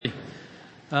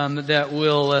that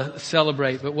we'll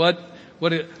celebrate. But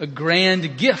what a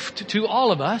grand gift to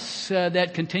all of us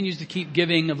that continues to keep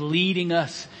giving, of leading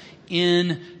us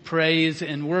in praise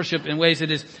and worship in ways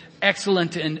that is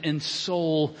excellent and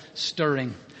soul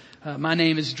stirring. My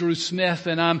name is Drew Smith,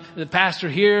 and I'm the pastor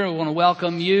here. I want to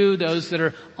welcome you, those that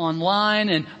are online,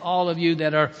 and all of you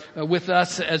that are with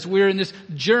us as we're in this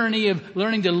journey of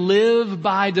learning to live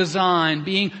by design,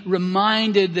 being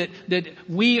reminded that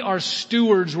we are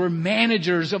stewards, we're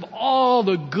managers of all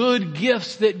the good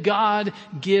gifts that God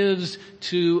gives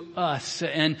to us.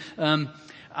 And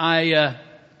I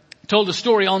told a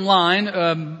story online,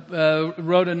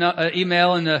 wrote an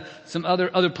email and some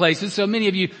other places. So many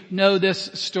of you know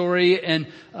this story, and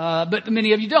but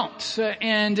many of you don't.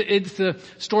 And it's the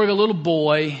story of a little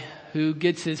boy who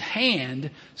gets his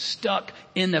hand stuck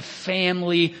in the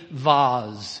family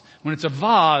vase. When it's a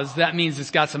vase, that means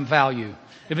it's got some value.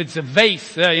 If it's a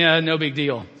vase, no big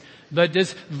deal. But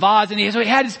this vase, so he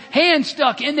had his hand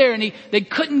stuck in there, and they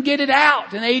couldn't get it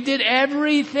out. And they did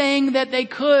everything that they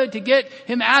could to get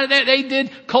him out of there. They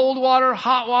did cold water,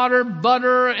 hot water,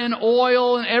 butter and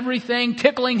oil and everything,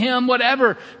 tickling him,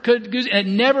 whatever could, and it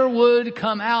never would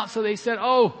come out. So they said,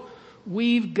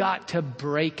 we've got to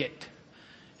break it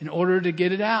in order to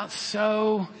get it out.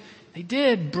 So they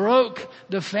did, broke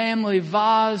the family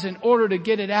vase in order to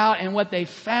get it out. And what they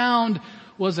found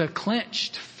was a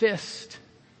clenched fist.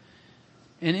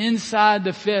 And inside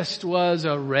the fist was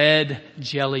a red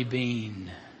jelly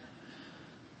bean.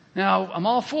 Now, I'm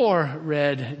all for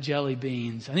red jelly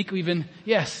beans. I think we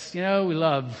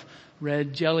love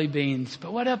red jelly beans.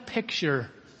 But what a picture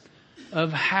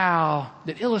of how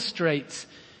that illustrates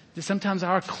that sometimes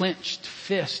our clenched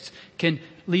fist can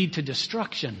lead to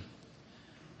destruction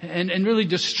and really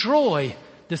destroy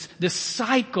this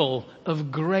cycle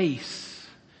of grace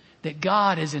that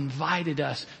God has invited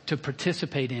us to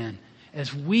participate in.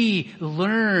 As we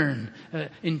learn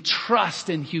in trust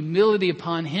and humility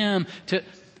upon Him to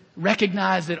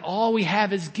recognize that all we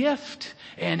have is gift,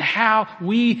 and how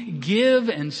we give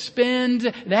and spend,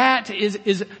 that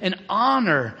is an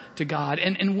honor to God,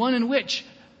 and one in which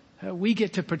we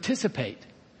get to participate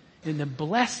in the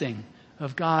blessing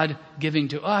of God giving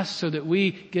to us so that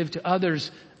we give to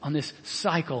others on this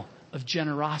cycle of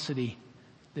generosity,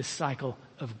 this cycle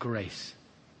of grace.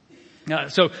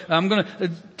 So I'm going to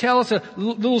tell us a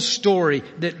little story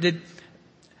that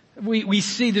we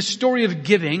see the story of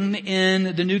giving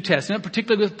in the New Testament,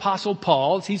 particularly with Apostle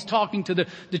Paul. He's talking to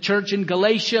the church in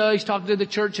Galatia, he's talking to the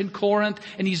church in Corinth,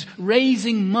 and he's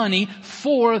raising money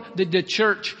for the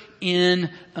church in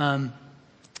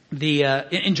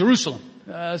Jerusalem.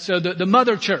 So the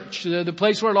mother church, the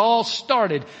place where it all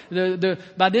started.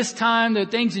 By this time, the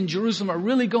things in Jerusalem are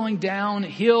really going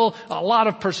downhill. A lot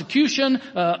of persecution,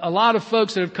 a lot of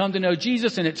folks that have come to know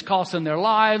Jesus, and it's cost them their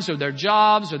lives or their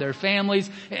jobs or their families.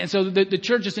 And so the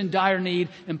church is in dire need,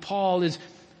 and Paul is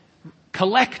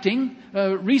collecting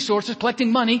resources,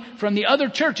 collecting money from the other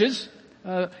churches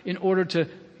in order to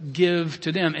give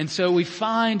to them. And so we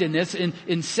find in this, in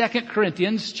 2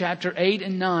 Corinthians chapter 8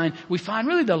 and 9, we find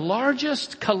really the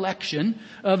largest collection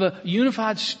of a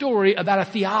unified story about a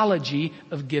theology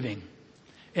of giving.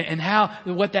 And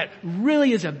what that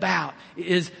really is about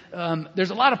is, there's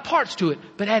a lot of parts to it,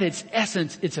 but at its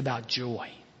essence, it's about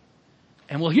joy.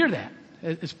 And we'll hear that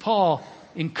as Paul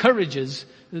encourages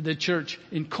the church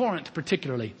in Corinth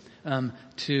particularly,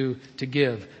 to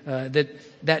give,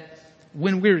 that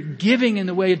when we're giving in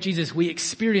the way of Jesus, we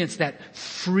experience that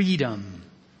freedom.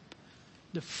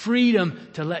 The freedom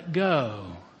to let go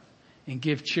and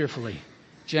give cheerfully,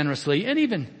 generously, and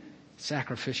even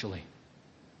sacrificially.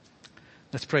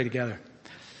 Let's pray together.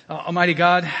 Almighty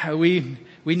God, we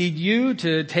need you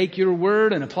to take your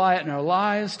word and apply it in our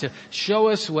lives, to show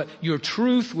us what your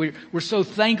truth. We're so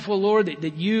thankful, Lord,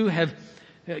 that you have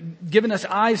given us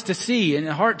eyes to see and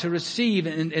a heart to receive,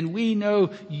 and we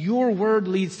know your word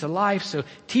leads to life. So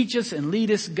teach us and lead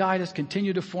us, guide us,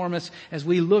 continue to form us as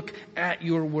we look at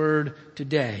your word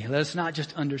today. Let us not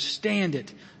just understand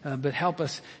it, but help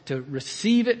us to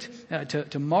receive it,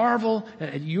 to marvel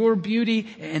at your beauty,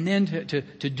 and then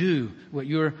to do what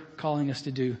you're calling us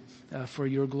to do for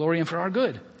your glory and for our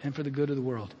good and for the good of the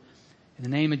world. In the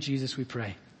name of Jesus we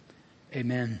pray.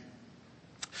 Amen.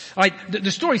 All right,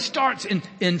 the story starts in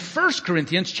 1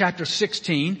 Corinthians chapter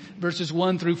 16, verses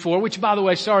 1 through 4, which, by the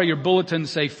way, sorry, your bulletins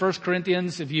say 1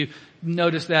 Corinthians. If you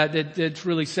notice that, it's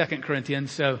really 2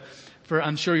 Corinthians. So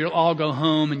I'm sure you'll all go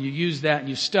home and you use that and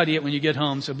you study it when you get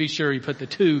home. So be sure you put the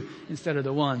 2 instead of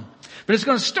the 1. But it's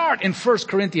going to start in 1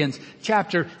 Corinthians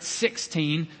chapter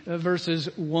 16, verses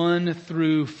 1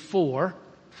 through 4.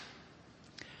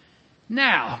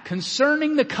 Now,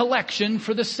 concerning the collection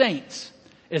for the saints,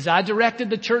 as I directed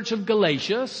the church of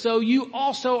Galatia, so you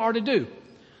also are to do.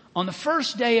 On the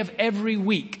first day of every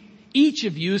week, each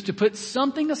of you is to put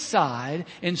something aside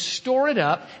and store it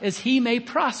up as he may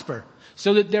prosper,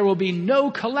 so that there will be no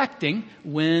collecting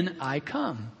when I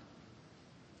come.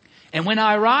 And when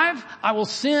I arrive, I will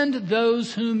send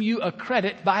those whom you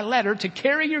accredit by letter to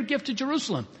carry your gift to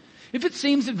Jerusalem. If it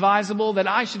seems advisable that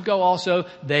I should go also,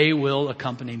 they will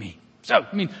accompany me. So,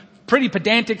 pretty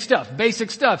pedantic stuff,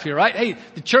 basic stuff here, right? Hey,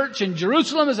 the church in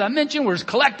Jerusalem, as I mentioned, we're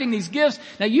collecting these gifts.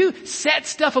 Now you set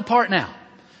stuff apart now.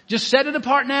 Just set it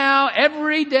apart now,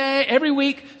 every day, every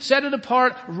week, set it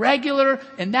apart, regular,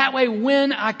 and that way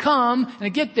when I come and I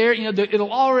get there,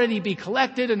 it'll already be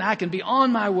collected and I can be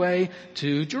on my way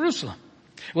to Jerusalem.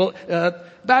 Well,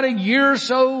 about a year or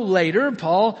so later,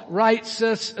 Paul writes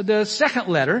us the second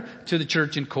letter to the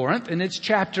church in Corinth, and it's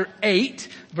chapter 8,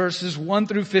 verses 1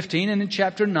 through 15, and in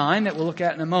chapter 9 that we'll look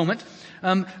at in a moment.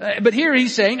 But here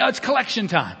he's saying, it's collection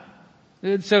time.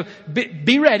 So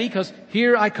be ready, because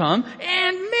here I come.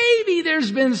 And maybe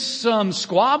there's been some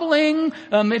squabbling.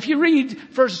 If you read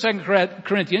 1st and 2nd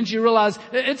Corinthians, you realize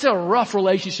it's a rough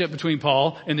relationship between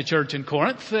Paul and the church in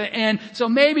Corinth. And so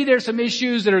maybe there's some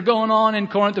issues that are going on in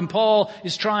Corinth, and Paul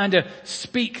is trying to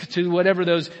speak to whatever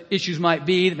those issues might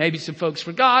be. Maybe some folks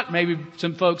forgot. Maybe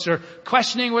some folks are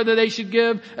questioning whether they should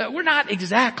give. We're not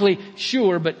exactly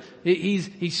sure, but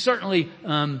he's certainly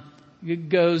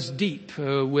goes deep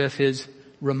with his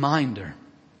reminder.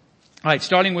 All right,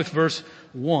 starting with verse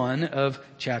 1 of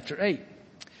chapter 8.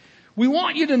 We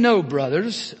want you to know,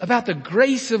 brothers, about the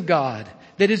grace of God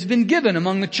that has been given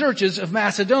among the churches of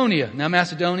Macedonia. Now,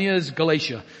 Macedonia is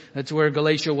Galatia. That's where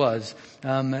Galatia was.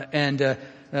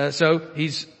 So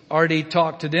he's already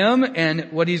talked to them,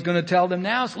 and what he's going to tell them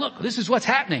now is, look, this is what's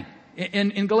happening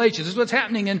in Galatia. This is what's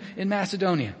happening in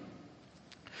Macedonia.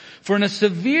 For in a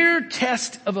severe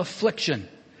test of affliction,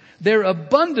 their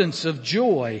abundance of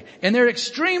joy and their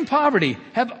extreme poverty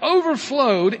have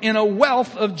overflowed in a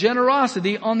wealth of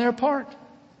generosity on their part.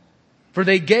 For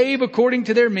they gave according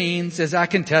to their means, as I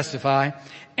can testify,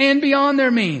 and beyond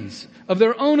their means, of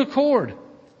their own accord,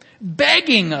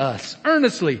 begging us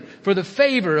earnestly for the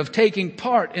favor of taking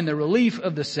part in the relief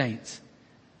of the saints.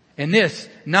 And this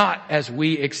not as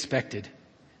we expected,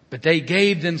 but they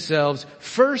gave themselves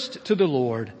first to the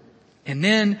Lord, and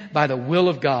then by the will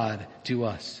of God to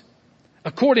us.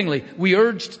 Accordingly, we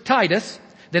urged Titus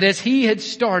that as he had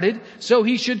started, so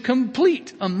he should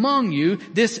complete among you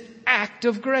this act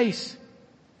of grace.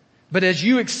 But as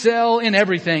you excel in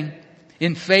everything,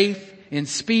 in faith, in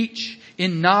speech,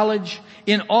 in knowledge,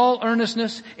 in all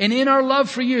earnestness, and in our love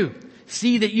for you,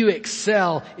 see that you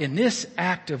excel in this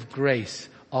act of grace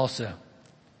also.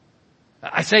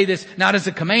 I say this not as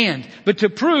a command, but to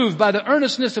prove by the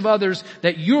earnestness of others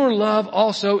that your love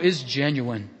also is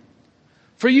genuine.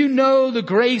 For you know the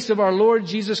grace of our Lord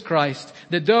Jesus Christ,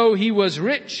 that though he was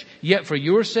rich, yet for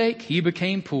your sake he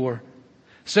became poor,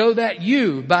 so that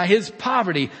you by his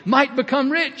poverty might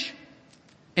become rich.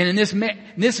 And in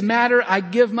this matter I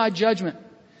give my judgment.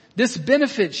 This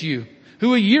benefits you,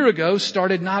 who a year ago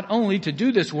started not only to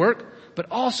do this work, but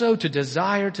also to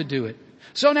desire to do it.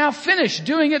 So now finish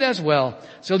doing it as well,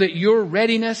 so that your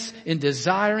readiness in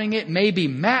desiring it may be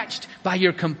matched by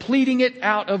your completing it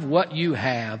out of what you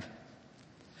have.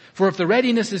 For if the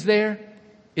readiness is there,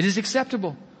 it is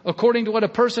acceptable, according to what a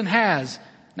person has,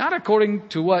 not according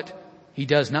to what he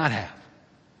does not have.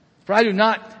 For I do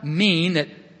not mean that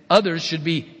others should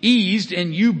be eased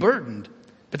and you burdened,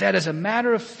 but that as a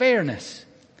matter of fairness,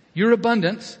 your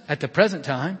abundance at the present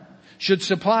time should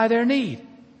supply their need,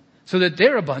 so that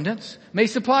their abundance may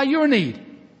supply your need,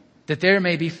 that there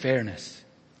may be fairness.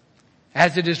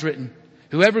 As it is written,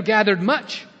 whoever gathered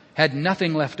much had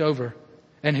nothing left over,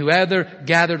 and whoever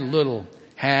gathered little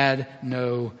had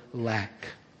no lack.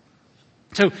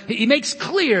 So he makes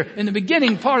clear in the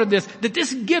beginning part of this that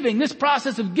this giving, this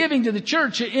process of giving to the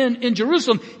church in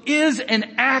Jerusalem is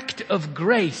an act of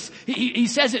grace. He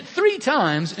says it 3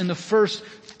 times in the first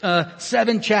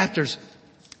 7 chapters.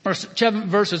 Or 7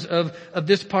 verses of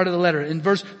this part of the letter. In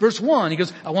verse 1, he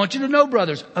goes, I want you to know,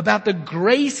 brothers, about the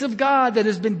grace of God that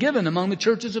has been given among the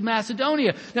churches of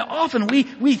Macedonia. Now often we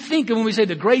think, and when we say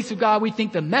the grace of God, we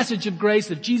think the message of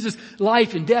grace of Jesus'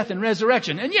 life and death and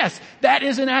resurrection. And yes, that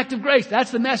is an act of grace.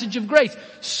 That's the message of grace.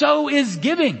 So is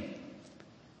giving.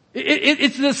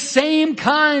 It's the same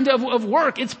kind of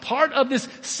work. It's part of this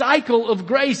cycle of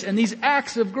grace and these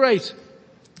acts of grace.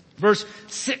 Verse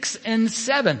 6 and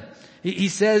 7. He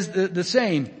says the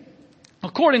same.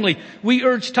 Accordingly, we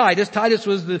urge Titus. Titus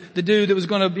was the dude that was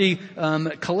going to be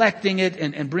collecting it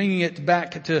and bringing it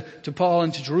back to Paul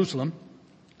and to Jerusalem.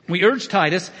 We urge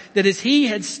Titus that as he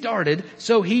had started,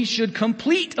 so he should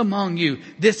complete among you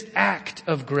this act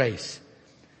of grace.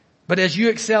 But as you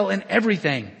excel in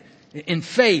everything, in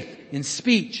faith, in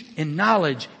speech, in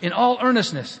knowledge, in all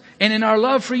earnestness, and in our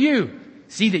love for you,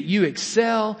 see that you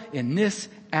excel in this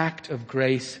act of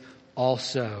grace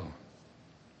also.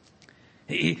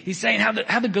 He's saying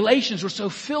how the Galatians were so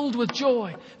filled with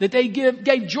joy that they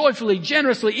gave joyfully,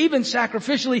 generously, even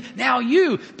sacrificially. Now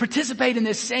you participate in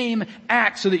this same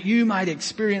act so that you might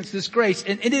experience this grace.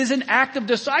 And it is an act of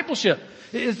discipleship.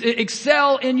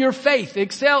 Excel in your faith.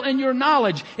 Excel in your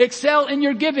knowledge. Excel in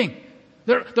your giving.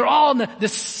 They're all in the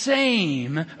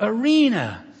same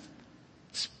arena.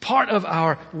 It's part of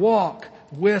our walk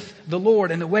with the Lord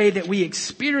and the way that we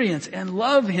experience and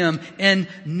love Him and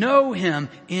know Him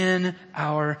in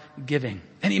our giving.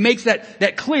 And he makes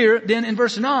that clear then in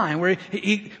verse 9, where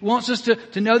he wants us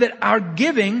to know that our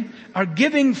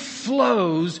giving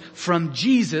flows from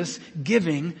Jesus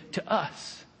giving to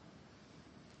us.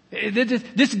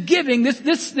 This giving,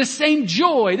 this same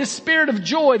joy, this spirit of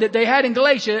joy that they had in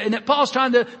Galatia and that Paul's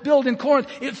trying to build in Corinth,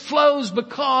 it flows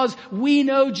because we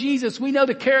know Jesus. We know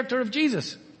the character of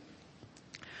Jesus.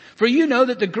 For you know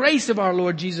that the grace of our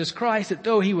Lord Jesus Christ, that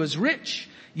though He was rich,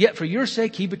 yet for your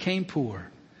sake He became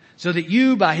poor, so that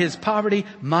you by His poverty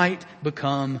might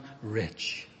become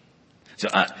rich. So,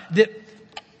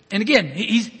 and again,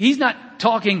 he's not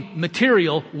talking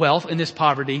material wealth in this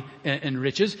poverty and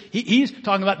riches. He's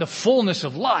talking about the fullness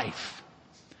of life.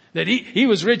 That he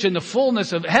was rich in the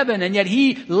fullness of heaven, and yet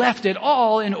He left it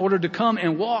all in order to come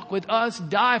and walk with us,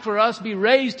 die for us, be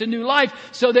raised to new life,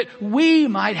 so that we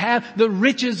might have the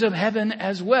riches of heaven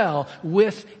as well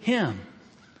with Him.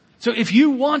 So if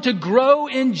you want to grow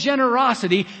in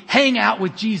generosity, hang out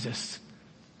with Jesus.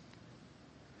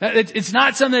 It's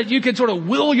not something that you can sort of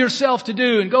will yourself to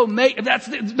do and go make. That's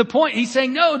the point. He's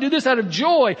saying, no, do this out of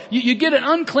joy. You get an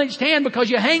unclenched hand because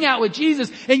you hang out with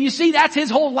Jesus, and you see that's His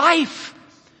whole life.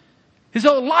 His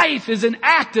whole life is an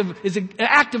act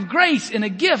of grace and a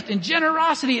gift and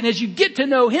generosity. And as you get to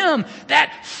know Him,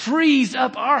 that frees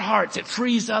up our hearts. It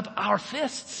frees up our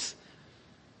fists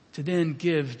to then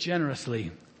give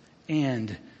generously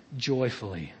and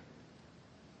joyfully.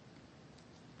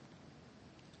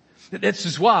 This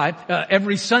is why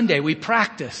every Sunday we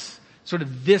practice sort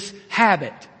of this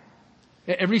habit.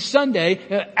 Every Sunday,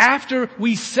 after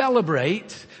we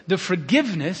celebrate the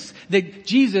forgiveness that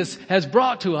Jesus has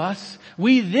brought to us,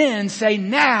 we then say,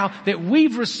 now that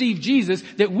we've received Jesus,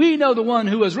 that we know the one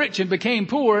who was rich and became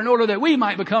poor in order that we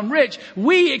might become rich,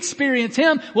 we experience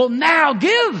Him, well, now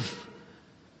give.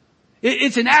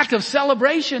 It's an act of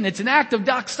celebration. It's an act of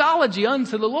doxology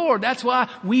unto the Lord. That's why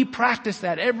we practice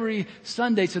that every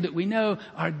Sunday, so that we know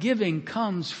our giving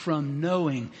comes from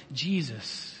knowing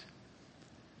Jesus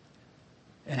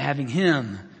and having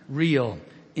Him real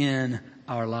in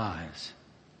our lives.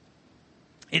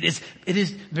 It is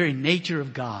the very nature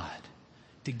of God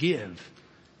to give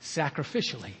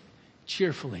sacrificially,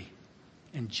 cheerfully,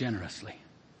 and generously.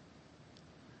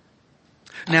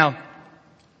 Now,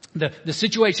 the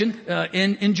situation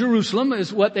in Jerusalem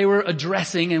is what they were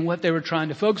addressing and what they were trying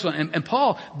to focus on. And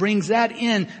Paul brings that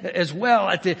in as well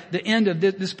at the end of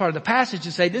this part of the passage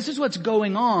to say, this is what's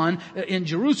going on in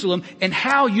Jerusalem and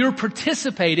how you're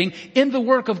participating in the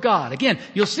work of God. Again,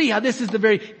 you'll see how this is the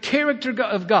very character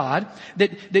of God,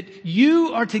 that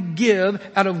you are to give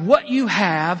out of what you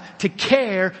have to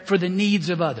care for the needs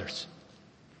of others.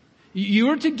 You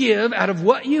are to give out of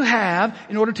what you have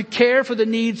in order to care for the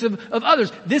needs of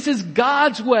others. This is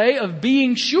God's way of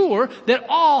being sure that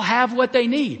all have what they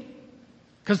need.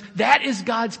 Because that is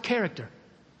God's character.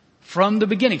 From the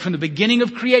beginning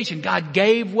of creation, God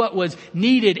gave what was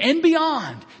needed and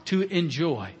beyond to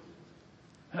enjoy.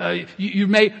 You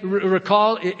may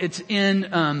recall it's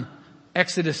in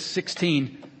Exodus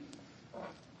 16.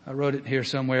 I wrote it here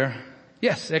somewhere.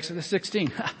 Yes, Exodus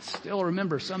 16. I still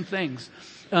remember some things.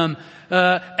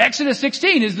 Exodus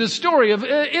 16 is the story of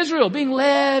Israel being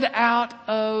led out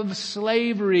of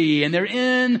slavery, and they're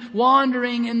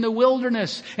wandering in the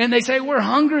wilderness, and they say, we're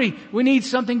hungry, we need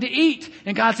something to eat.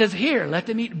 And God says, here, let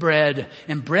them eat bread,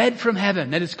 and bread from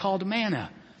heaven that is called manna.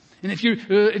 And if you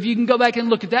can go back and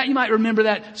look at that, you might remember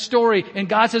that story. And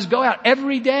God says, go out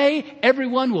every day,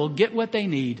 everyone will get what they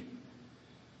need.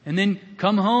 And then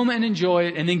come home and enjoy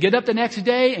it. And then get up the next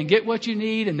day and get what you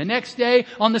need. And the next day,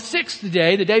 on the sixth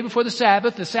day, the day before the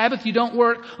Sabbath you don't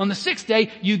work. On the sixth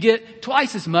day, you get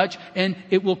twice as much, and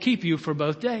it will keep you for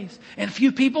both days. And a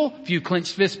few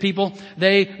clenched fist people,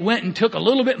 they went and took a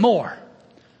little bit more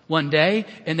one day,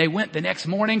 and they went the next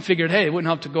morning, figured, hey, they wouldn't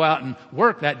have to go out and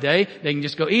work that day. They can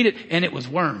just go eat it, and it was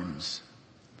worms.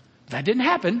 That didn't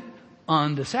happen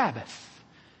on the Sabbath.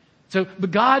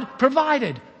 But God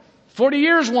provided. 40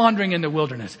 years wandering in the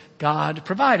wilderness. God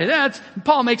provided.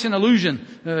 Paul makes an allusion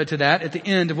to that at the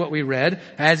end of what we read.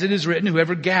 As it is written,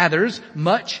 whoever gathers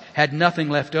much had nothing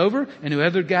left over, and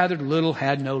whoever gathered little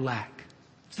had no lack.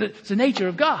 It's the nature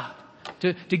of God.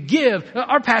 To give,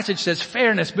 our passage says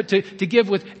fairness, but to give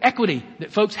with equity,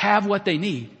 that folks have what they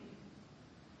need.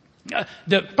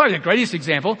 Probably the greatest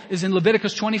example is in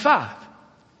Leviticus 25.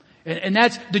 And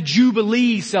that's the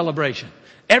Jubilee celebration.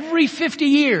 Every 50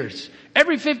 years,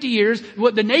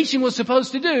 what the nation was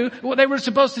supposed to do, they were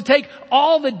supposed to take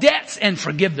all the debts and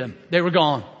forgive them. They were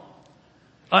gone.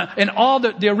 And all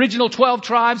the original 12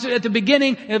 tribes, at the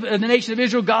beginning of the nation of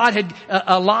Israel, God had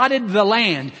allotted the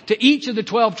land to each of the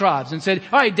 12 tribes and said,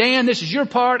 all right, Dan, this is your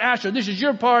part. Asher, this is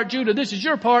your part. Judah, this is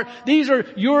your part. These are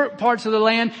your parts of the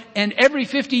land. And every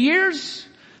 50 years,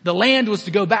 the land was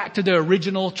to go back to the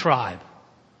original tribe.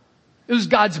 It was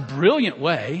God's brilliant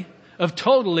way of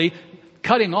totally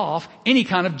cutting off any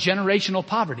kind of generational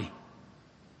poverty.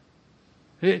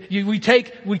 We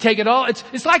take it all.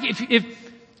 It's like if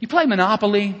you play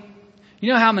Monopoly.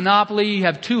 You know how Monopoly, you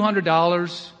have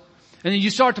 $200, and then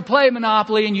you start to play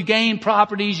Monopoly and you gain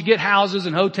properties, you get houses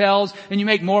and hotels, and you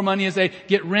make more money as they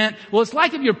get rent. Well, it's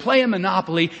like if you're playing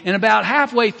Monopoly and about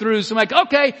halfway through, somebody's like,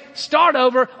 okay, start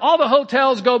over, all the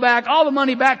hotels go back, all the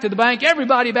money back to the bank,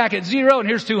 everybody back at zero, and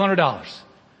here's $200.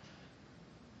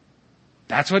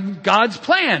 That's what God's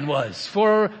plan was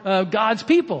for God's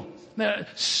people.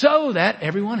 So that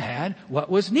everyone had what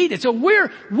was needed. So this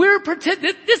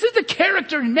is the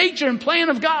character, nature, and plan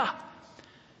of God.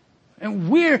 And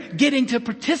we're getting to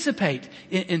participate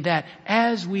in that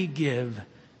as we give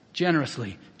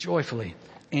generously, joyfully,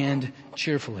 and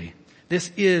cheerfully.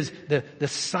 This is the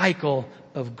cycle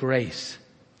of grace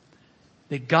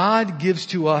that God gives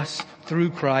to us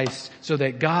through Christ so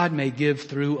that God may give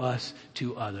through us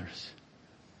to others.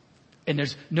 And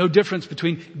there's no difference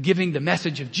between giving the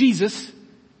message of Jesus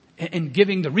and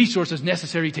giving the resources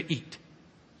necessary to eat.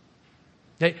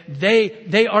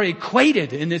 They are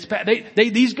equated in this.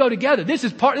 These go together. This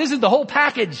is the whole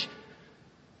package.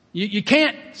 You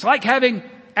can't. It's like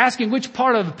asking which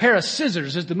part of a pair of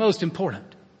scissors is the most important.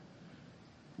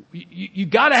 You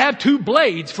got to have two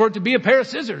blades for it to be a pair of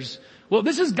scissors. Well,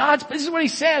 this is what He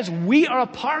says we are a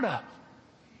part of.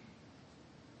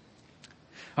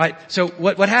 All right, so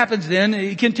what happens then,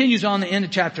 he continues on the end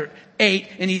of chapter 8,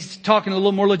 and he's talking a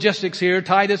little more logistics here.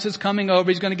 Titus is coming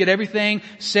over. He's going to get everything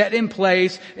set in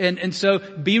place. And so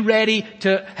be ready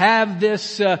to have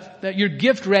this, your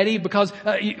gift ready, because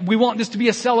we want this to be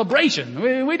a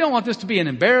celebration. We don't want this to be an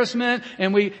embarrassment,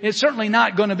 and it's certainly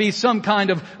not going to be some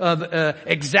kind of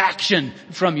exaction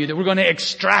from you, that we're going to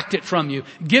extract it from you.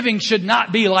 Giving should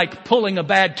not be like pulling a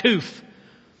bad tooth.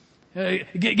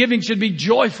 Giving should be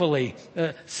joyfully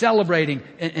celebrating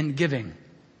and giving.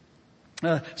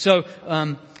 So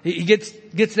he gets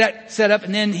that set up,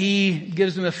 and then he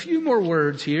gives them a few more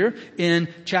words here in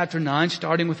chapter 9,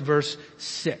 starting with verse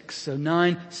 6. So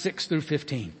 9, 6 through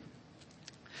 15.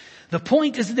 The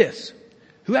point is this: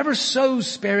 whoever sows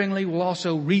sparingly will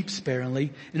also reap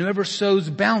sparingly, and whoever sows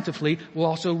bountifully will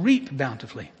also reap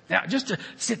bountifully. Now, just to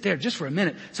sit there just for a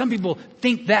minute, some people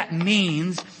think that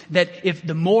means that if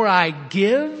the more I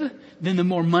give, then the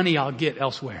more money I'll get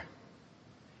elsewhere.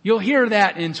 You'll hear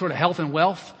that in sort of health and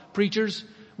wealth preachers,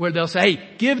 where they'll say, hey,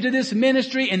 give to this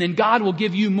ministry and then God will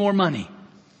give you more money.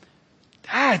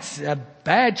 That's a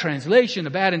bad translation, a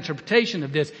bad interpretation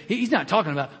of this. He's not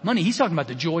talking about money. He's talking about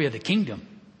the joy of the kingdom.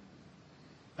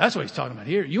 That's what he's talking about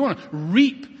here. You want to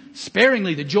reap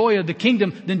sparingly the joy of the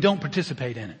kingdom, then don't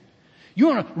participate in it. You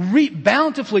want to reap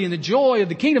bountifully in the joy of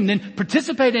the kingdom, then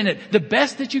participate in it the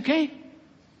best that you can.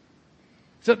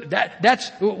 So that's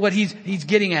what he's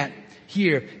getting at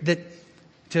here.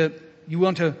 You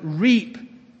want to reap.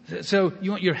 So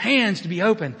you want your hands to be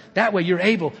open. That way you're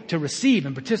able to receive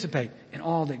and participate in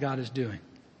all that God is doing.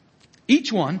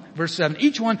 Each one, verse 7,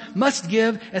 each one must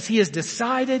give as he has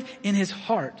decided in his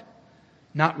heart,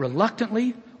 not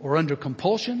reluctantly or under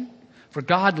compulsion, for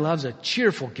God loves a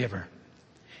cheerful giver.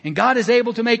 And God is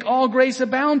able to make all grace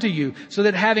abound to you, so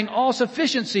that having all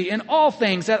sufficiency in all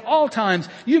things at all times,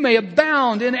 you may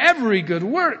abound in every good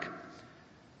work.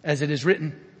 As it is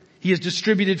written, He has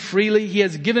distributed freely, He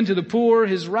has given to the poor,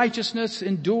 His righteousness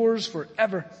endures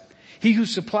forever. He who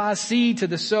supplies seed to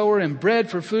the sower and bread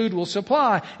for food will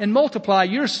supply and multiply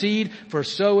your seed for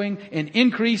sowing and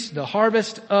increase the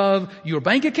harvest of your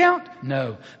bank account?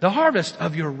 No, the harvest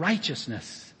of your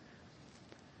righteousness.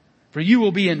 For you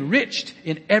will be enriched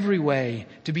in every way,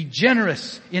 to be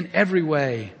generous in every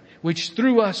way, which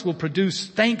through us will produce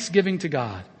thanksgiving to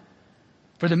God.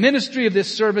 For the ministry of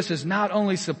this service is not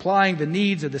only supplying the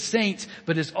needs of the saints,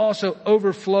 but is also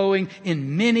overflowing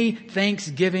in many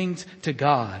thanksgivings to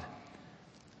God.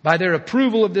 By their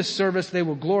approval of this service, they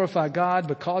will glorify God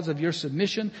because of your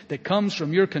submission that comes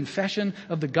from your confession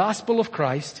of the gospel of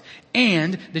Christ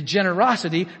and the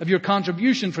generosity of your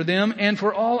contribution for them and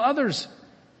for all others,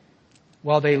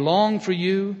 while they long for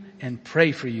you and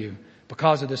pray for you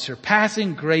because of the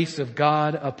surpassing grace of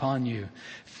God upon you.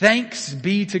 Thanks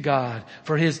be to God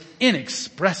for His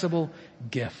inexpressible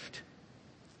gift.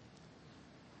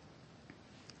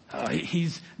 Oh,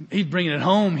 he's bringing it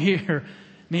home here.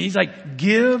 I mean, he's like,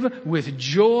 give with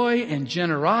joy and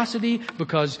generosity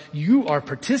because you are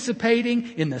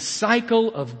participating in the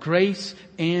cycle of grace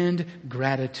and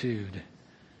gratitude.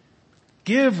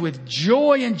 Give with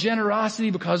joy and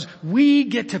generosity because we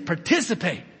get to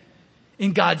participate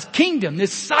in God's kingdom,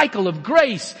 this cycle of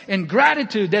grace and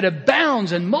gratitude that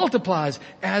abounds and multiplies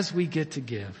as we get to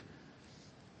give.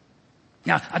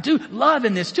 Now, I do love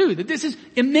in this too that this is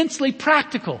immensely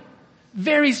practical,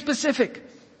 very specific.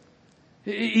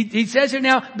 He says here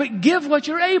now, but give what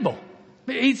you're able.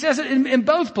 He says it in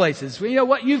both places. You know,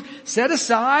 what you've set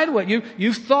aside, what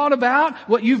you've thought about,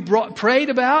 what you've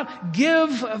prayed about,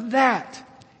 give of that.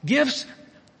 Gifts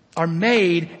are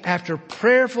made after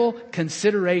prayerful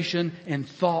consideration and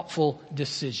thoughtful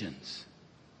decisions.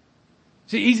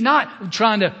 See, he's not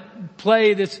trying to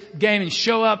play this game and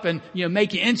show up and,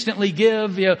 make you instantly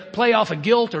give, play off of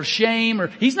guilt or shame, or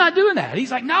he's not doing that.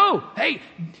 He's like, no, hey,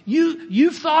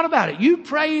 you've thought about it. You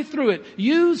pray through it.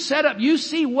 You set up, you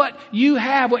see what you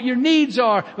have, what your needs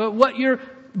are, what your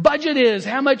budget is,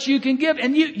 how much you can give,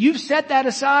 and you've set that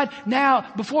aside now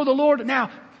before the Lord. Now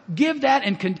give that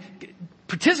and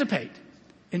participate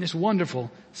in this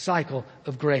wonderful cycle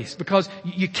of grace, because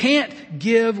you can't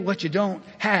give what you don't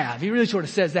have. He really sort of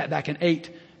says that back in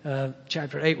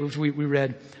chapter 8, which we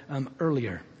read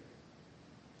earlier.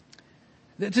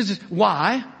 This is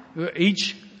why the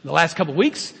last couple of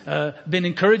weeks, been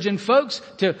encouraging folks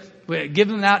to give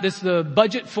them out the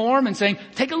budget form and saying,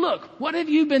 take a look. What have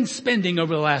you been spending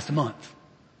over the last month?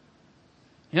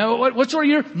 What sort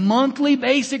of your monthly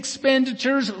base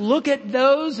expenditures? Look at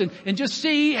those and just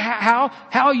see how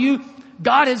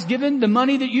God has given the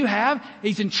money that you have.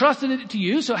 He's entrusted it to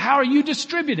you. So how are you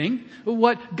distributing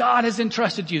what God has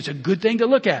entrusted to you? It's a good thing to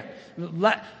look at.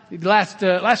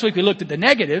 Last week we looked at the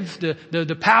negative,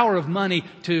 the power of money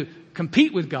to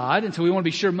compete with God. And so we want to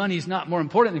be sure money is not more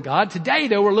important than God. Today,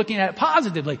 though, we're looking at it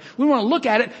positively. We want to look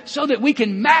at it so that we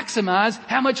can maximize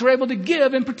how much we're able to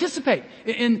give and participate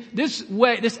in this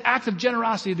way, this act of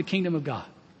generosity of the kingdom of God.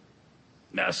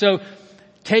 So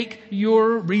take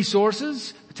your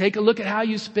resources, take a look at how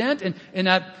you spent. And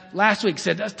I last week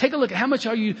said, take a look at how much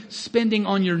are you spending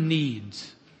on your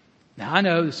needs. Now, I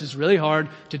know this is really hard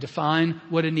to define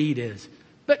what a need is,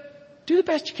 but do the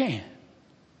best you can.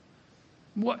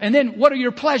 And then what are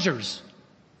your pleasures?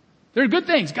 They're good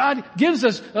things. God gives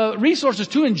us resources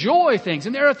to enjoy things.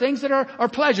 And there are things that are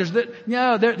pleasures that,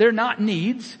 they're not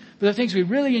needs, but they're things we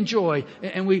really enjoy.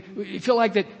 And we feel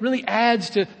like that really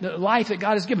adds to the life that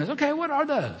God has given us. Okay, what are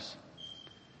those?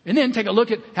 And then take a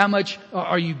look at how much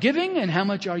are you giving and how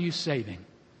much are you saving.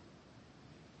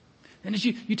 And as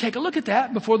you take a look at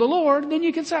that before the Lord, then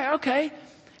you can say, okay,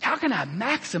 how can I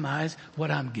maximize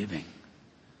what I'm giving?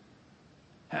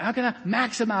 How can I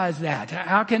maximize that?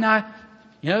 How can I,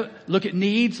 look at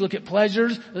needs, look at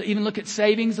pleasures, even look at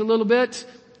savings a little bit?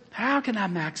 How can I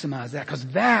maximize that? Because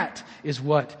that is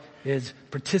what is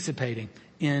participating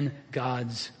in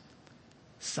God's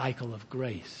cycle of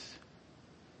grace.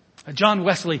 John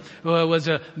Wesley was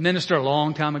a minister a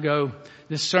long time ago.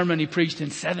 This sermon he preached in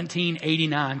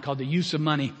 1789 called The Use of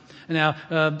Money. Now,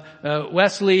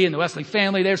 Wesley and the Wesley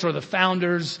family, they're sort of the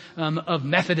founders of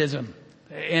Methodism.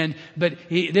 But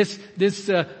this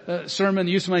sermon,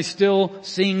 The Use of Money, still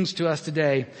sings to us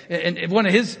today. And one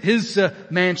of his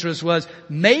mantras was,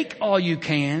 make all you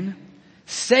can,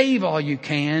 save all you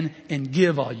can, and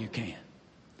give all you can.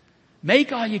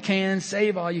 Make all you can,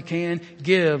 save all you can,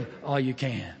 give all you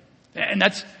can. And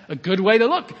that's a good way to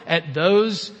look at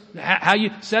those, how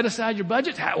you set aside your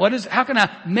budget. How can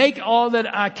I make all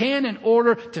that I can in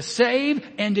order to save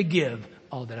and to give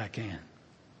all that I can?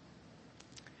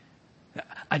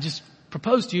 I just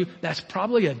propose to you that's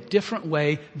probably a different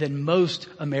way than most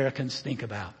Americans think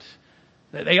about.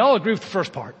 They all agree with the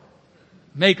first part.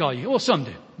 Make all you can. Well, some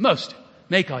do. Most do.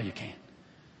 Make all you can.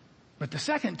 But the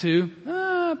second two,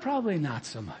 probably not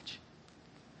so much.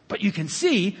 But you can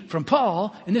see from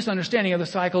Paul in this understanding of the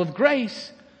cycle of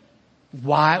grace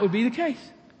why it would be the case.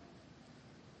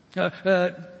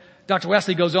 Dr.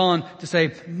 Wesley goes on to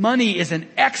say, money is an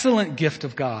excellent gift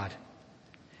of God,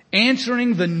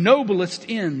 answering the noblest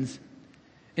ends.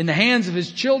 In the hands of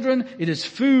his children, it is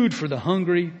food for the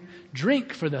hungry,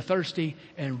 drink for the thirsty,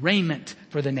 and raiment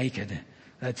for the naked.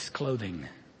 That's clothing.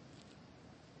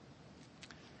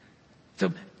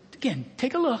 So again,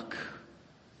 take a look.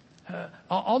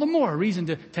 All the more reason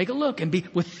to take a look and be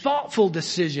with thoughtful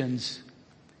decisions,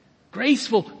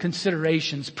 graceful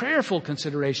considerations, prayerful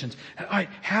considerations. All right,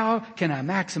 how can I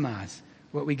maximize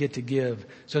what we get to give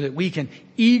so that we can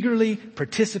eagerly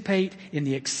participate in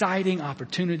the exciting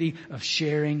opportunity of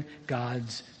sharing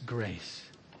God's grace?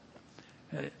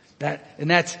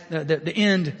 That's the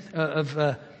end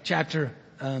of chapter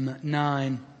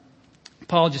 9.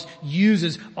 Paul just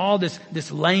uses all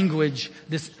this language,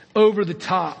 this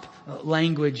over-the-top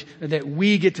language, that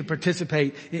we get to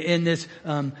participate in this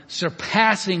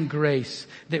surpassing grace,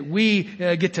 that we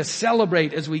get to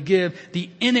celebrate as we give the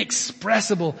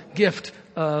inexpressible gift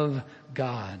of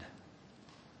God.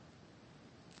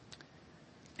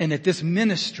 And that this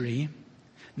ministry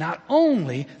not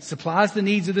only supplies the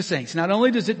needs of the saints, not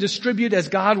only does it distribute as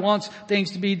God wants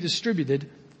things to be distributed,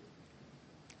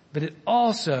 but it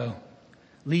also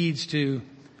leads to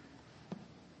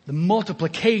the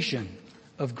multiplication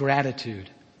of gratitude.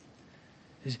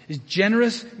 His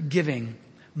generous giving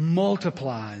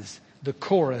multiplies the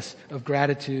chorus of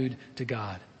gratitude to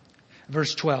God.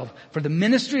 Verse 12, for the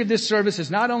ministry of this service is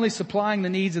not only supplying the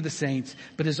needs of the saints,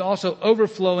 but is also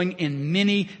overflowing in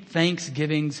many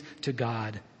thanksgivings to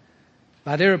God.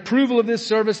 By their approval of this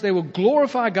service, they will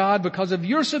glorify God because of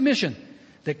your submission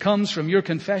that comes from your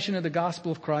confession of the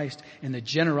gospel of Christ and the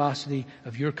generosity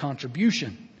of your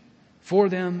contribution for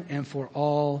them and for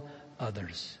all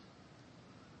others.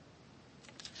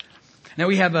 Now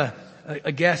we have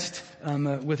a guest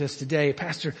with us today,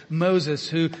 Pastor Moses,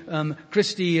 who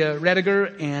Christy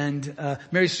Rediger and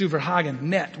Mary Sue Verhagen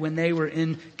met when they were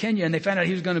in Kenya, and they found out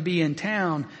he was going to be in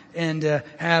town and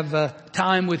have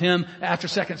time with him after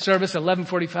second service at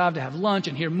 11:45 to have lunch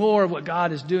and hear more of what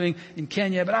God is doing in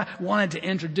Kenya. But I wanted to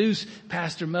introduce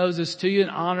Pastor Moses to you, an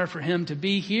honor for him to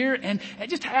be here, and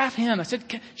just have him. I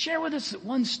said, share with us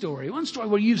one story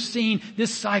where you've seen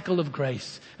this cycle of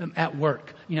grace at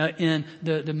work, in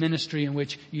the ministry in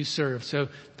which you serve. So,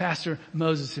 Pastor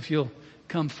Moses, if you'll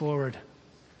come forward.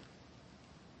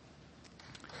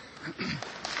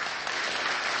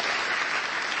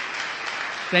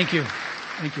 Thank you.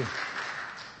 Thank you.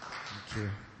 Thank you.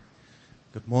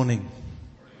 Good morning.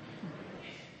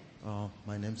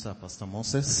 My name's Pastor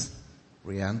Moses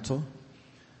Rianto.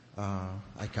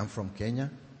 I come from Kenya,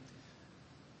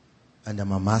 and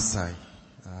I'm a Maasai.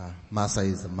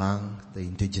 Maasai is among the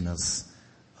indigenous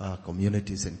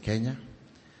communities in Kenya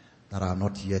that are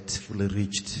not yet fully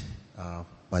reached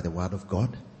by the Word of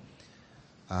God.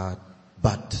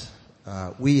 But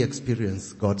we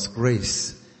experience God's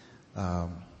grace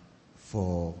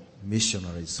for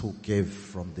missionaries who gave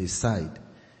from this side,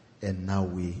 and now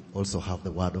we also have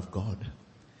the Word of God.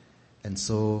 And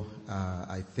so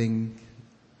I think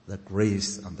the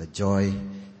grace and the joy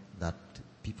that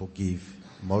people give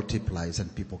multiplies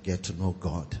and people get to know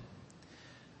God.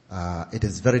 It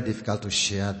is very difficult to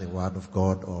share the Word of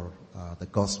God or the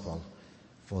gospel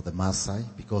for the Maasai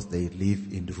because they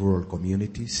live in rural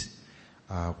communities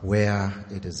where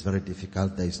it is very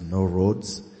difficult. There is no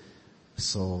roads.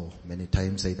 So many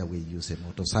times either we use a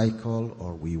motorcycle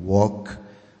or we walk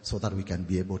so that we can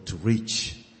be able to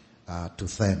reach to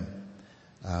them.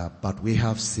 But we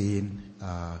have seen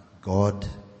God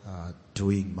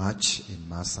doing much in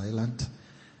Maasai land.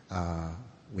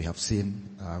 We have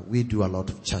seen, we do a lot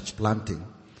of church planting,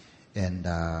 and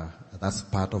that's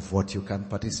part of what you can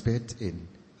participate in,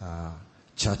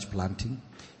 church planting.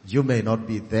 You may not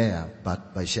be there,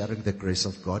 but by sharing the grace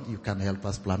of God, you can help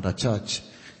us plant a church.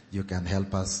 You can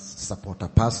help us support a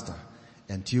pastor,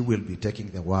 and you will be taking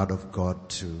the Word of God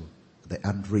to the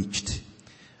unreached.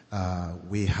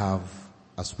 We have,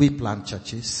 as we plant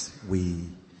churches, we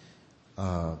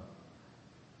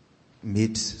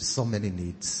meet so many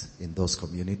needs in those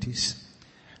communities,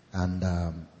 and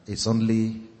it's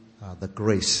only the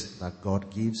grace that God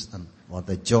gives or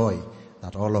the joy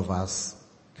that all of us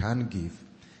can give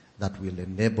that will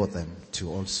enable them to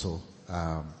also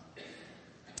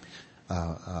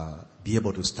be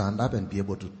able to stand up and be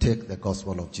able to take the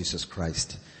gospel of Jesus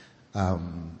Christ.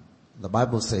 The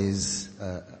Bible says,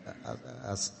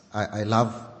 as I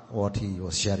love what he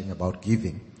was sharing about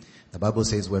giving. The Bible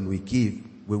says when we give,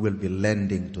 we will be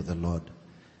lending to the Lord.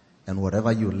 And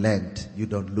whatever you lend, you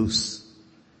don't lose.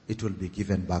 It will be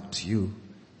given back to you,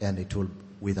 and it will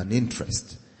with an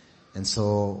interest. And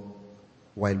so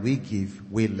while we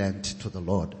give, we lend to the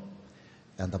Lord.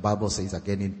 And the Bible says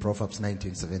again in Proverbs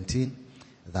 19:17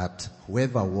 that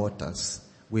whoever waters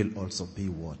will also be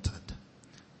watered.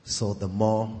 So the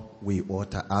more we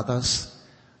water others,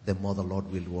 the more the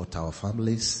Lord will water our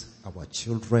families, our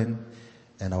children,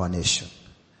 and our nation.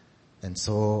 And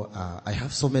so I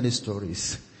have so many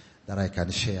stories that I can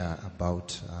share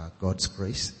about God's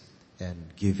grace and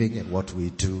giving and what we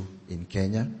do in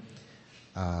Kenya.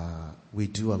 We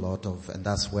do a lot of, and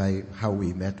that's how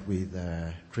we met with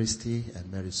Christy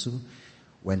and Mary Sue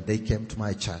when they came to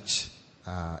my church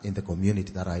in the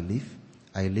community that I live.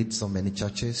 I lead so many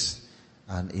churches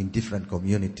and in different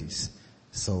communities.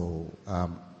 So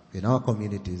in our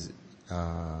communities,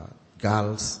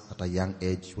 girls at a young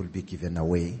age will be given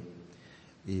away.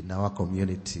 In our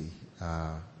community,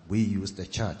 we use the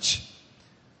church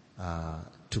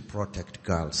to protect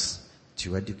girls,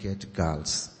 to educate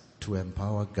girls, to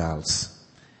empower girls.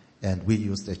 And we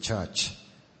use the church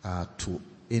to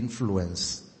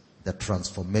influence the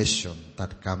transformation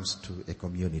that comes to a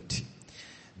community.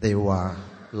 They were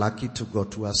lucky to go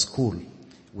to a school.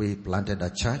 We planted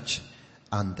a church,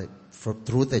 and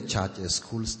through the church a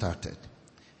school started.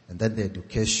 And then the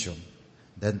education,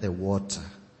 then the water,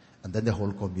 and then the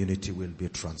whole community will be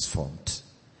transformed.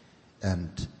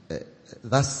 And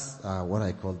that's what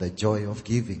I call the joy of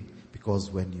giving.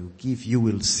 Because when you give, you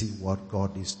will see what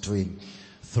God is doing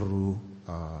through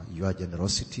your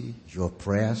generosity, your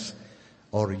prayers,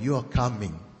 or your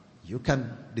coming. You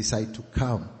can decide to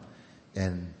come,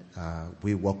 and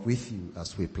we walk with you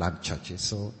as we plant churches.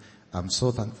 So I'm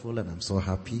so thankful and I'm so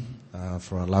happy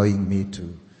for allowing me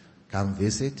to come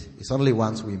visit. It's only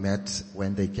once we met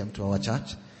when they came to our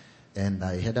church, and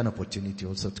I had an opportunity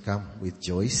also to come with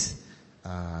Joyce,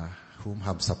 whom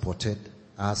have supported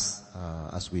us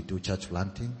as we do church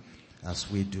planting,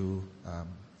 as we do.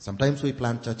 Sometimes we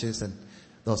plant churches and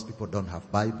those people don't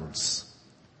have Bibles,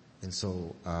 and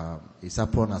so it's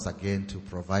upon us again to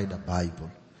provide a Bible,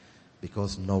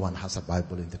 because no one has a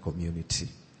Bible in the community.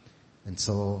 And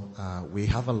so we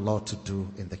have a lot to do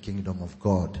in the kingdom of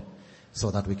God,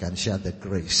 so that we can share the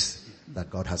grace that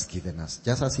God has given us.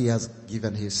 Just as He has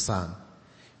given His Son,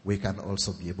 we can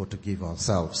also be able to give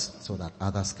ourselves so that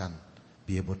others can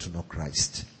be able to know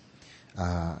Christ.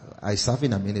 I serve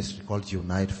in a ministry called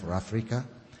Unite for Africa.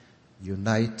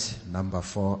 Unite number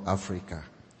 4 Africa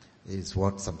is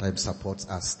what sometimes supports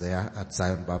us there at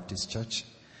Zion Baptist Church.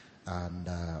 And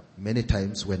many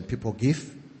times when people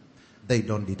give, they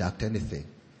don't deduct anything.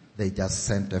 They just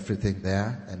send everything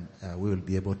there, and we will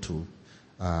be able to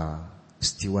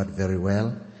steward very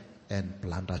well and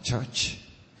plant a church.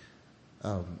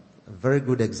 A very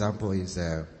good example is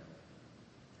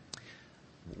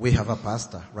we have a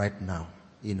pastor right now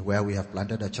in where we have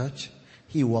planted a church.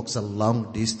 He walks a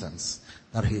long distance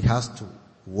that he has to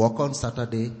walk on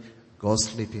Saturday, go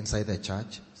sleep inside the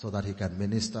church so that he can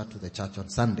minister to the church on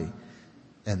Sunday,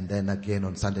 and then again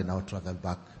on Sunday now travel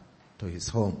back to his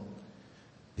home.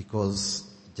 Because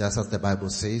just as the Bible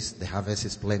says, the harvest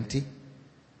is plenty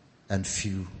and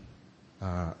few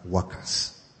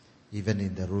workers. Even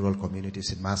in the rural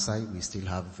communities in Maasai, we still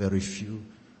have very few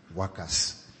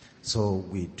workers. So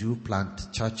we do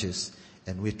plant churches,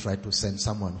 and we try to send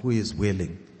someone who is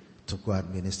willing to go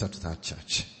and minister to that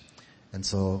church. And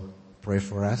so pray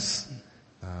for us,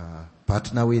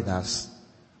 partner with us,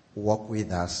 walk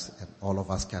with us, and all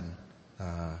of us can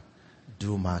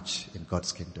do much in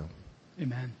God's kingdom.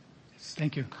 Amen.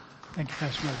 Thank you. Thank you,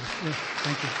 Pastor Moses. Yes,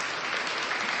 thank you.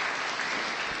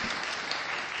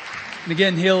 And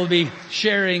again, he'll be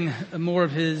sharing more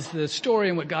of the story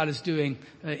and what God is doing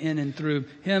in and through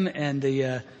him, and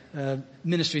the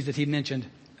ministries that he mentioned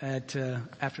at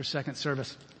after second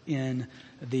service in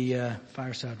the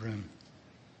fireside room.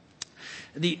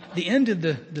 The end of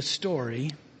the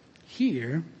story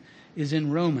here is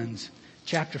in Romans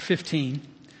chapter 15,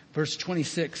 verse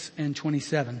 26 and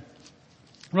 27.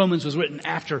 Romans was written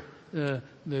after the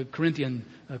Corinthian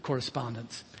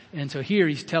correspondence. And so here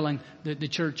he's telling the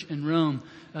church in Rome,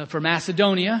 for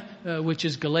Macedonia, which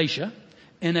is Galatia,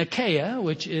 and Achaia,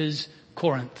 which is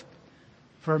Corinth.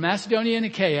 For Macedonia and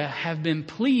Achaia have been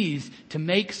pleased to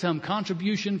make some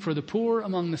contribution for the poor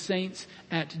among the saints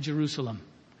at Jerusalem.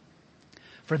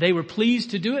 For they were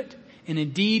pleased to do it, and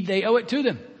indeed they owe it to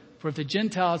them. For if the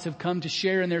Gentiles have come to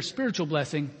share in their spiritual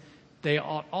blessing, they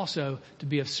ought also to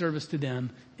be of service to them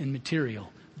in material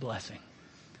blessing.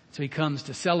 So he comes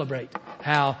to celebrate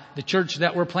how the church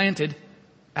that were planted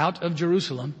out of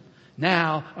Jerusalem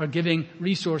now are giving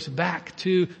resource back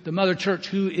to the mother church,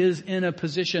 who is in a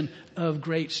position of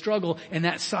great struggle. And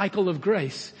that cycle of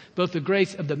grace, both the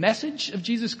grace of the message of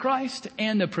Jesus Christ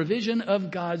and the provision of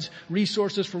God's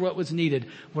resources for what was needed,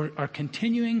 are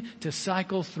continuing to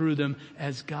cycle through them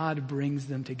as God brings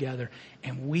them together.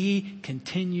 And we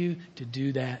continue to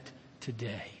do that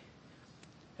today.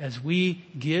 As we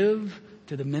give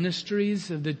to the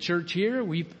ministries of the church here,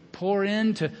 we pour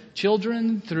into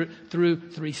children through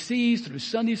 3Cs, through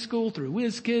Sunday school, through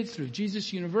Whiz Kids, through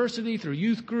Jesus University, through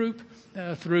youth group,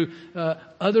 through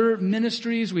other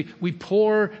ministries. We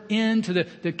pour into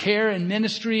the care and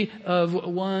ministry of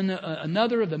one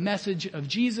another, of the message of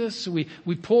Jesus.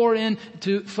 We pour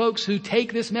into folks who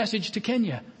take this message to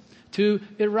Kenya, to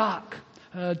Iraq,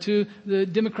 to the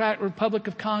Democratic Republic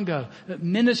of Congo,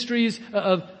 ministries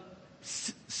of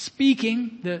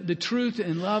speaking the truth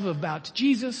and love about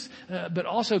Jesus, but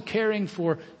also caring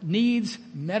for needs,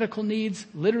 medical needs,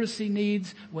 literacy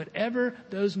needs, whatever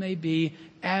those may be,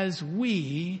 as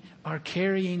we are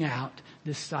carrying out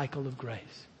this cycle of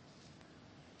grace.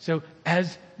 So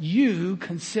as you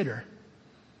consider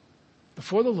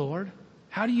before the Lord,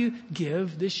 how do you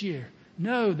give this year?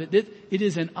 Know that it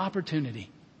is an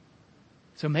opportunity.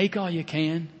 So make all you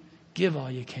can, give all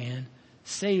you can,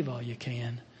 save all you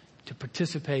can, to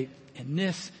participate in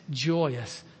this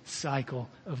joyous cycle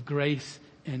of grace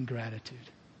and gratitude.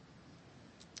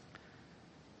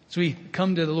 So we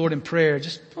come to the Lord in prayer.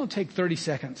 Just want to take 30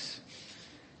 seconds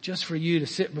just for you to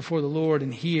sit before the Lord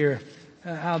and hear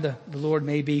how the Lord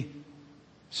may be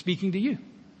speaking to you.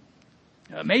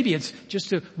 Maybe it's just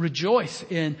to rejoice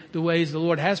in the ways the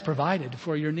Lord has provided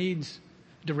for your needs,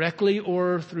 directly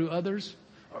or through others.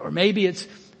 Or maybe it's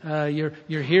you're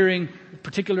hearing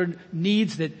particular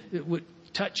needs that would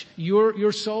touch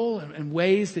your soul, and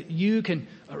ways that you can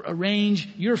arrange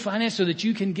your finance so that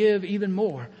you can give even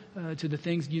more to the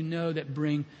things you know that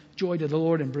bring joy to the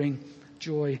Lord and bring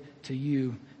joy to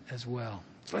you as well.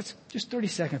 So let's just 30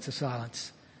 seconds of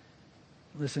silence.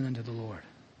 Listen unto the Lord.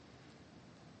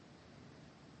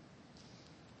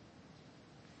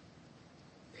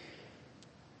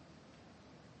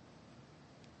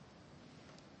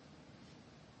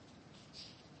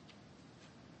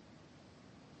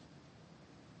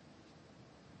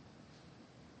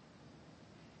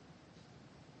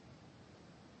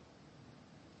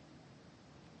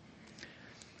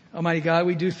 Almighty God,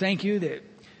 we do thank you that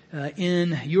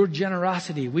in your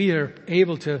generosity we are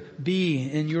able to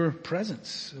be in your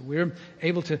presence. We're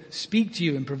able to speak to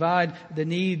you and provide the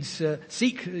needs,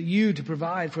 seek you to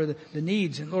provide for the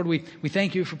needs. And Lord, we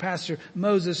thank you for Pastor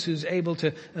Moses, who's able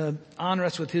to honor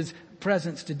us with his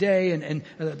presence today, and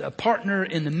a partner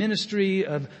in the ministry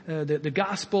of the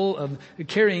gospel, of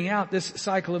carrying out this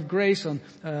cycle of grace on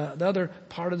the other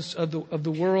part of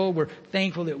the world. We're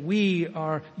thankful that we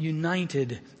are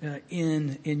united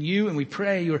in you, and we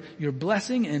pray your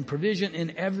blessing and provision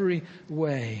in every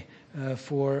way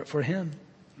for him.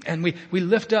 And we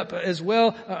lift up as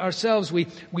well ourselves. We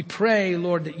pray,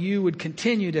 Lord, that you would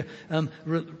continue to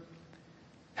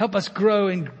help us grow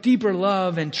in deeper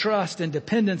love and trust and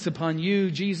dependence upon you,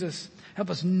 Jesus.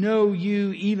 Help us know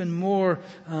you even more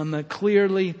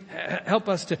clearly. Help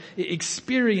us to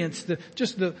experience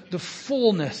the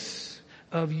fullness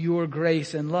of your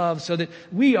grace and love, so that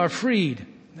we are freed.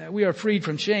 We are freed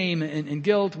from shame and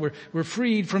guilt. We're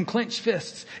freed from clenched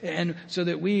fists, and so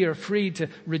that we are free to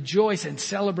rejoice and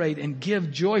celebrate and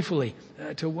give joyfully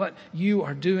to what you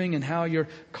are doing and how you're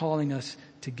calling us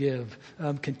to give.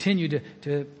 Continue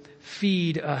to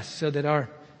feed us so that our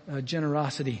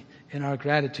generosity and our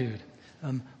gratitude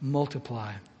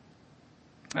multiply.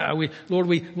 Lord,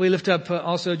 we lift up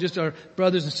also just our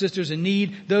brothers and sisters in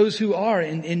need, those who are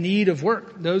in need of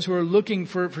work, those who are looking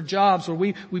for jobs. Or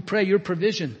we pray your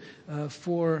provision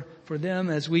for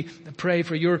them, as we pray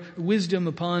for your wisdom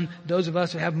upon those of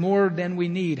us who have more than we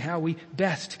need, how we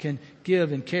best can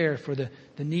give and care for the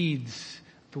needs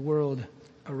of the world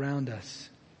around us.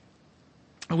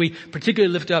 We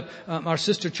particularly lift up our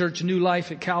sister church, New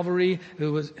Life at Calvary,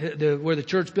 where the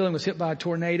church building was hit by a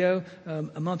tornado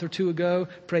a month or two ago.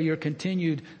 Pray your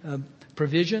continued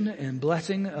provision and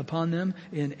blessing upon them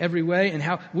in every way, and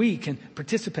how we can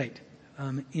participate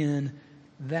in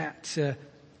that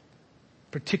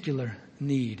particular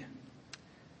need.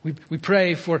 We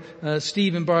pray for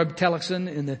Steve and Barb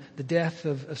Tellickson in the death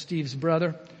of Steve's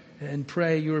brother, and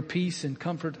pray your peace and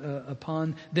comfort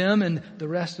upon them and the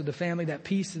rest of the family, that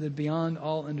peace that is beyond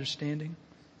all understanding.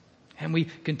 And we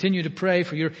continue to pray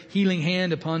for your healing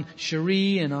hand upon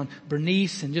Cherie and on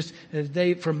Bernice, and just as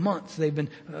for months they've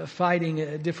been fighting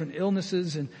different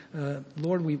illnesses. And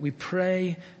Lord, we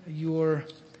pray your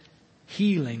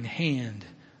healing hand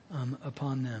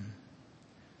upon them.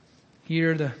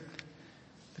 Hear the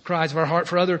cries of our heart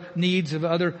for other needs of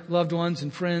other loved ones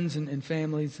and friends and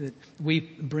families that we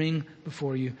bring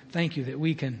before you. Thank you that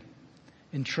we can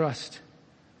entrust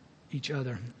each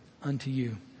other unto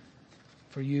you.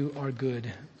 For you are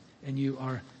good and you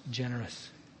are generous.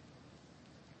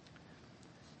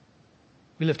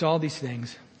 We lift all these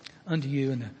things unto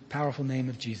you in the powerful name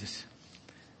of Jesus.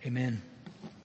 Amen.